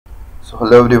So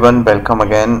hello everyone, welcome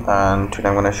again, and today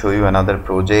I'm going to show you another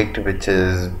project which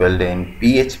is built in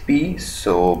PHP.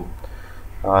 So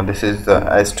this is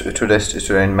the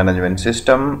student management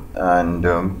system, and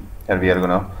here we are going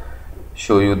to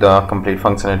show you the complete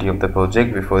functionality of the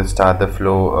project. Before we start the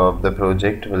flow of the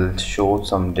project, we'll show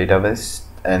some database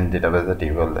and database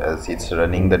table as it's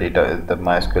running. The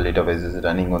mysql database is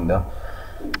running on the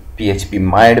PHP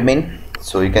myadmin.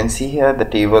 So you can see here the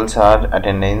tables are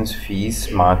attendance,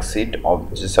 fees, marks sheet,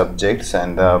 subjects,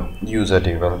 and the user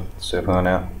table. So if you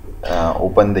wanna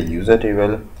open the user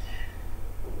table,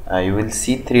 you will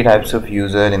see three types of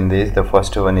user in this. The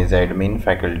first one is admin,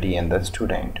 faculty, and the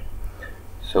student.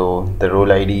 So the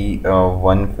role ID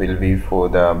one will be for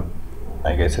the,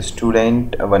 I guess, a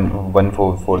student, one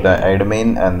for the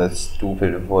admin, and the two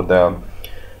for the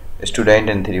student,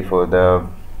 and three for the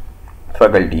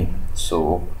faculty.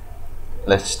 So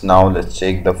let's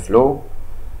check the flow.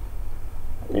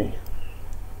 Okay,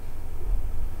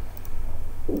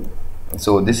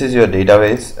 so this is your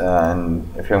database, and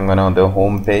if I'm gonna the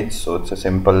home page, so it's a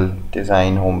simple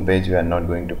design home page. We are not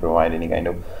going to provide any kind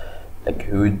of like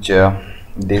huge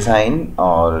design,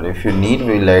 or if you need,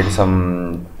 we'll add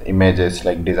some images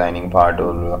like designing part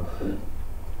or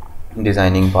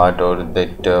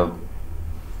that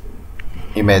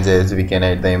images. We can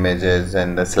add the images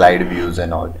and the slide views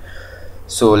and all.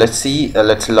 So let's see,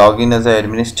 let's log in as an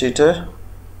administrator.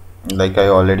 Like I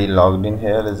already logged in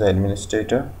here as an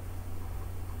administrator.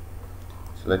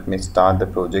 So let me start the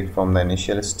project from the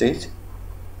initial stage.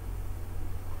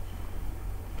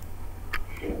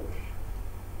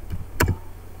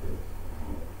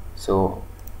 So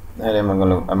here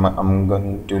I'm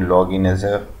going to log in as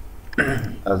a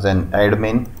as an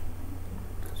admin.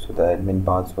 So the admin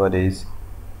password is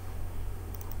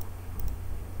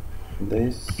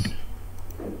this,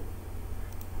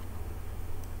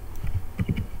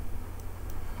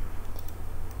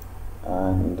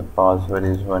 and the password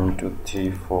is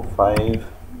 12345.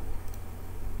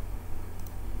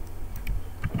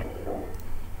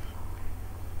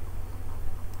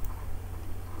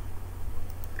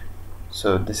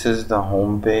 So this is the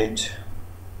home page.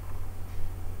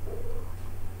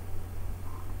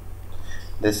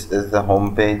 This is the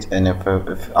home page, and if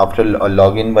after a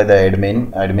login by the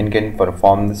admin can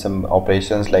perform some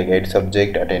operations like add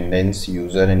subject, attendance,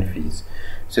 user, and fees.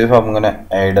 So if I'm gonna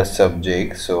add a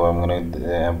subject, so I'm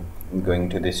gonna going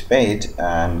to this page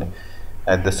and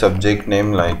add the subject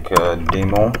name like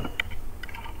demo,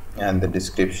 and the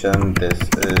description, this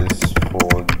is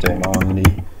for demo only.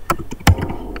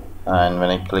 And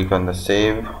when I click on the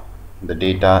save, the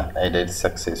data added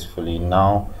successfully.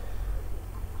 Now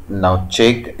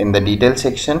check in the detail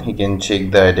section, you can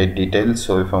check the edit details.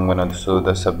 So if I'm gonna show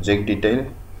the subject detail,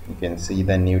 you can see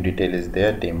the new detail is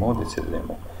there, demo. This is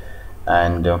demo.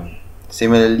 And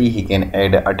similarly, he can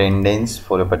add attendance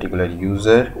for a particular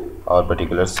user or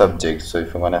particular subject. So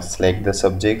if I'm gonna select the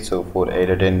subject, so for add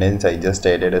attendance, I just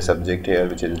added a subject here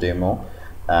which is demo,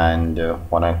 and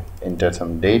wanna enter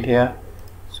some date here.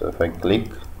 So if I click,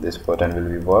 this button will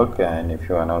be work, and if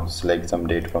you want to select some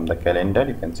date from the calendar,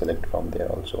 you can select from there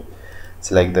also.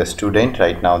 Select the student.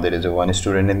 Right now there is a one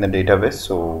student in the database,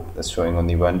 so it's showing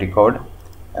only one record.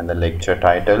 And the lecture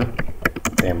title,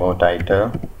 demo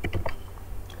title,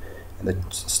 and the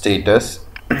status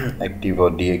active or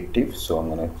deactive. So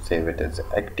I'm going to save it as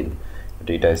active. The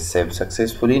data is saved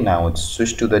successfully. Now it's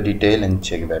switch to the detail and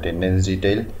check the attendance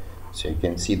detail. So you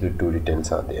can see the two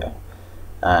details are there.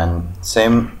 And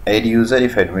same add user,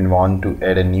 if admin want to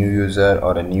add a new user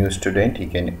or a new student, he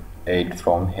can add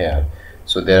from here.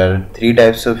 So there are three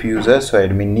types of users, so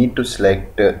admin need to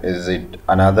select is it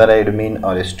another admin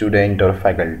or a student or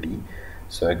faculty.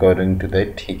 So according to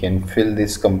that, he can fill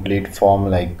this complete form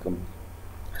like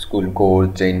school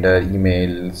code, gender,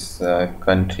 emails,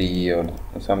 country or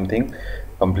something,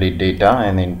 complete data,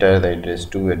 and enter the address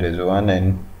 2, address 1,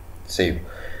 and save.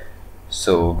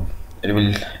 So it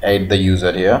will add the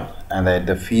user here, and add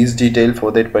the fees detail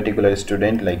for that particular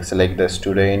student, like select the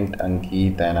student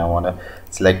Ankit, and I want to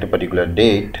select a particular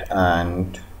date,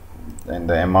 and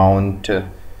the amount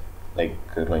like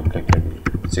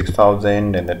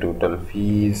 6,000, and the total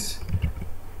fees,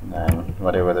 and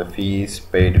whatever the fees,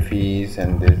 paid fees,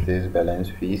 and this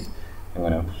balance fees. I'm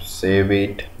going to save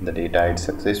it. The data is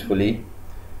successfully.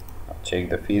 Check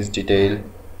the fees detail.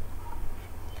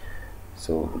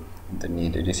 So the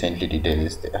recently detail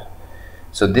is there.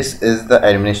 So this is the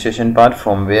administration part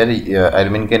from where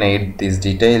admin can add these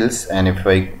details. And if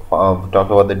I talk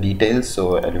about the details,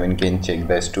 so admin can check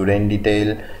the student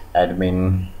detail,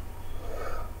 admin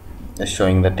is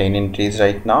showing the 10 entries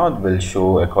right now. It will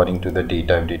show according to the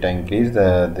data. If data increase,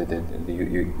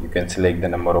 you can select the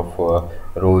number of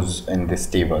rows in this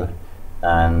table,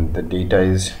 and the data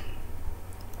is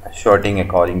sorting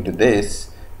according to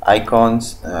this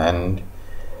icons. And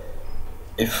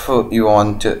if you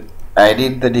want to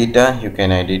edit the data, you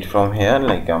can edit from here.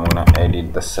 Like I'm gonna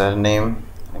edit the surname,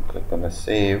 and click on the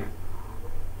save,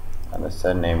 and the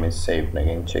surname is saved.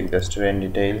 Again, check the student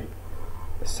detail,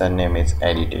 the surname is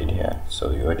edited here.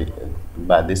 So you edit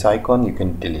by this icon, you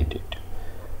can delete it.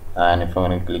 And if I'm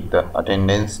going to click the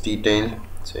attendance detail,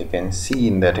 so you can see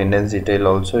in the attendance detail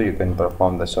also you can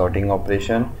perform the sorting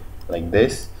operation like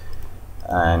this,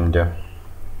 and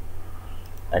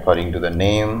according to the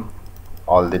name,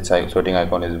 all the sorting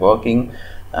icon is working.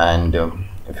 And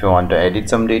if you want to edit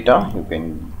some data, you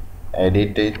can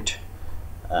edit it.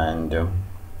 And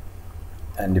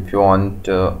if you want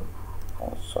oh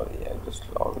sorry, I just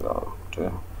logged out.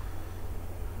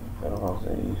 Where was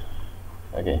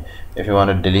I? Okay, if you want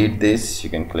to delete this, you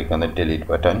can click on the delete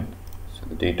button, so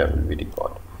the data will be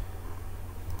recorded.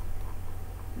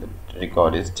 The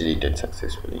record is deleted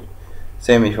successfully.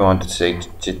 Same, if you want to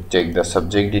check the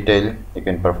subject detail, you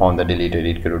can perform the delete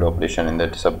edit crude operation in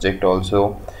that subject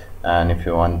also. And if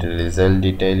you want the result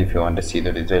detail, if you want to see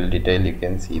the result detail, you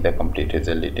can see the complete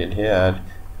result detail here.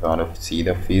 If you want to see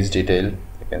the fees detail,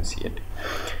 you can see it.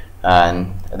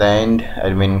 And at the end,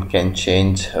 admin can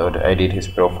change or edit his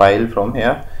profile from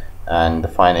here. And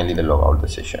finally, the log out the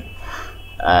session.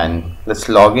 And let's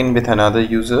log in with another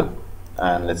user,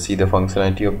 and let's see the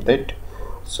functionality of that.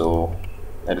 So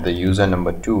at the user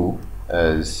number 2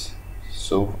 is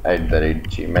suf@gmail.com.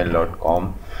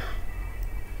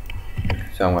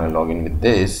 so I'm going to log in with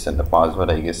this, and the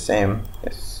password I guess same.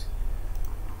 Yes.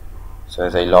 So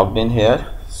as I logged in here,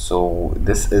 so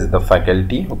this is the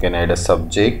faculty who can add a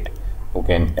subject, who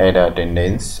can add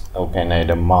attendance, who can add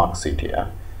a marks sheet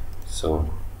here. So,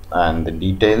 and the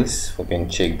details, who can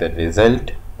check the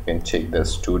result, who can check the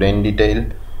student detail,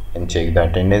 and check the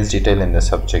attendance detail and the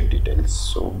subject details.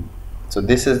 So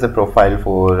this is the profile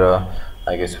for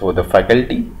I guess for the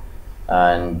faculty.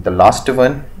 And the last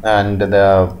one, and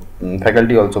the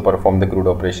faculty also perform the CRUD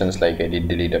operations like edit,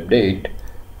 delete, update,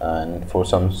 and for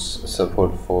some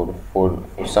support for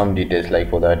some details like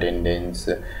for the attendance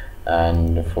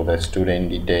and for the student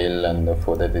detail and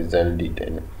for the result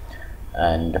detail.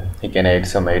 And he can add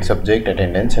subject,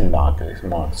 attendance, and mark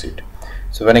sheet.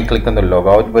 So when I click on the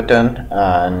logout button,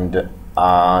 and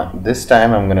this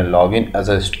time I'm going to log in as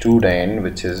a student,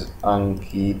 which is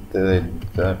Ankit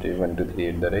 3123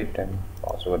 at the right time.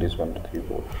 Password is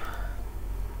 1234.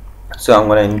 So I'm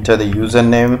going to enter the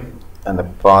username, and the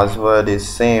password is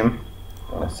same.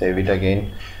 I'm going to save it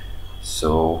again.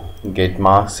 So get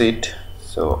marks sheet.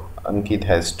 So Ankit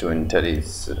has to enter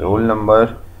his roll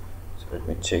number. So let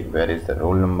me check where is the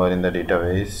roll number in the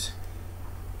database.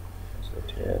 So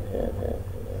here.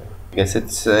 I guess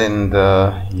it's in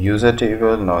the user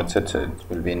table. No, it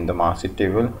will be in the marks sheet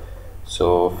table.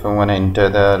 So if I'm going to enter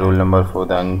the roll number for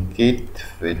the Ankit,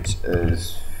 which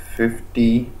is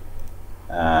 50,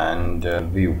 and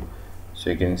view. So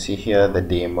you can see here the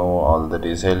demo, all the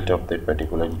result of that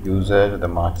particular user, the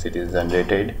marks sheet is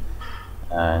generated.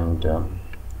 And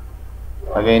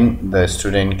again, the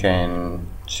student can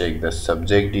check the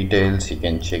subject details, he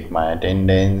can check my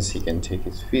attendance, he can check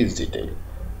his fees detail,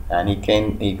 and he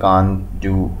can't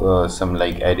do some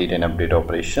like edit and update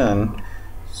operation.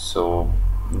 So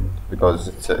because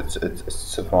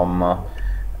it's from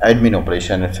admin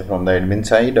operation, it's from the admin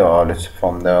side or it's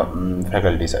from the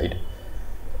faculty side.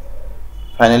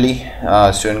 Finally,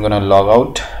 student gonna log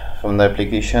out from the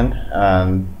application,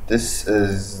 and this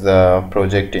is the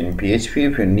project in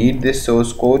PHP. If you need this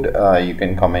source code, you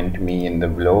can comment me in the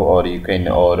below, or you can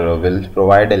will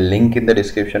provide a link in the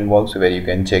description box where you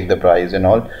can check the price and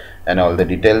all the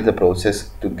details, the process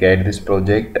to get this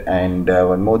project. And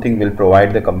one more thing, will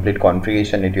provide the complete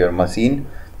configuration at your machine,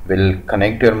 will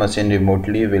connect your machine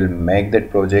remotely, will make that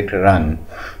project run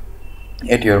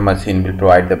at your machine, will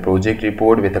provide the project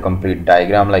report with a complete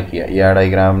diagram like ER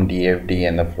diagram, DFD,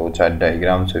 and the flowchart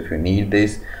diagram. So if you need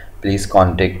this, please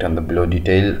contact on the below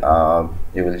detail.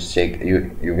 You will check,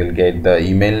 you will get the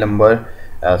email number,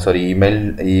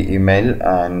 email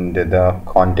and the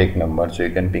contact number. So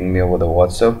you can ping me over the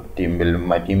WhatsApp.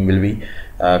 My team will be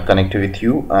connected with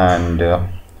you and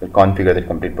will configure the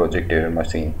complete project at your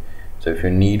machine. So if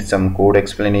you need some code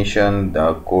explanation,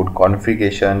 the code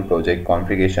configuration, project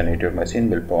configuration at your machine,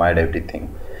 will provide everything.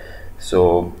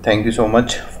 So thank you so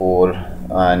much for,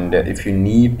 and if you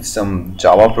need some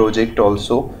Java project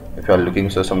also, if you are looking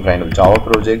for some kind of Java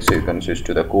project, so you can switch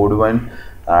to the code one.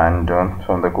 and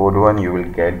from the code one you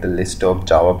will get the list of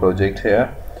Java projects here.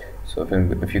 So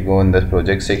if you go in the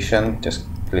project section, just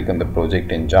click on the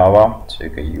project in Java, so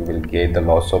you will get the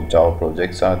lots of Java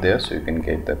projects are there, so you can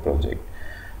get the project.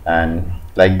 And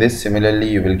like this, similarly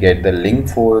you will get the link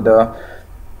for the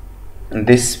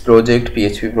this project,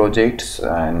 PHP projects,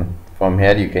 and from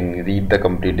here you can read the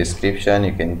complete description,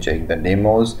 you can check the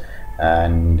demos,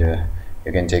 and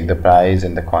you can check the price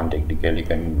and the contact detail. You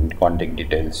can contact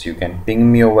details, you can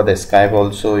ping me over the Skype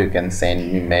also, you can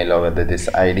send me mail over this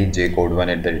ID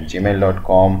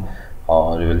jcode1@gmail.com,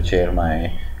 or you will share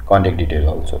my contact detail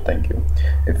also. Thank you.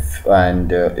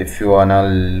 If you are now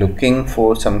looking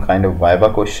for some kind of Viva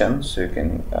questions, you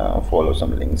can follow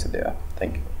some links there.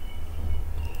 Thank you.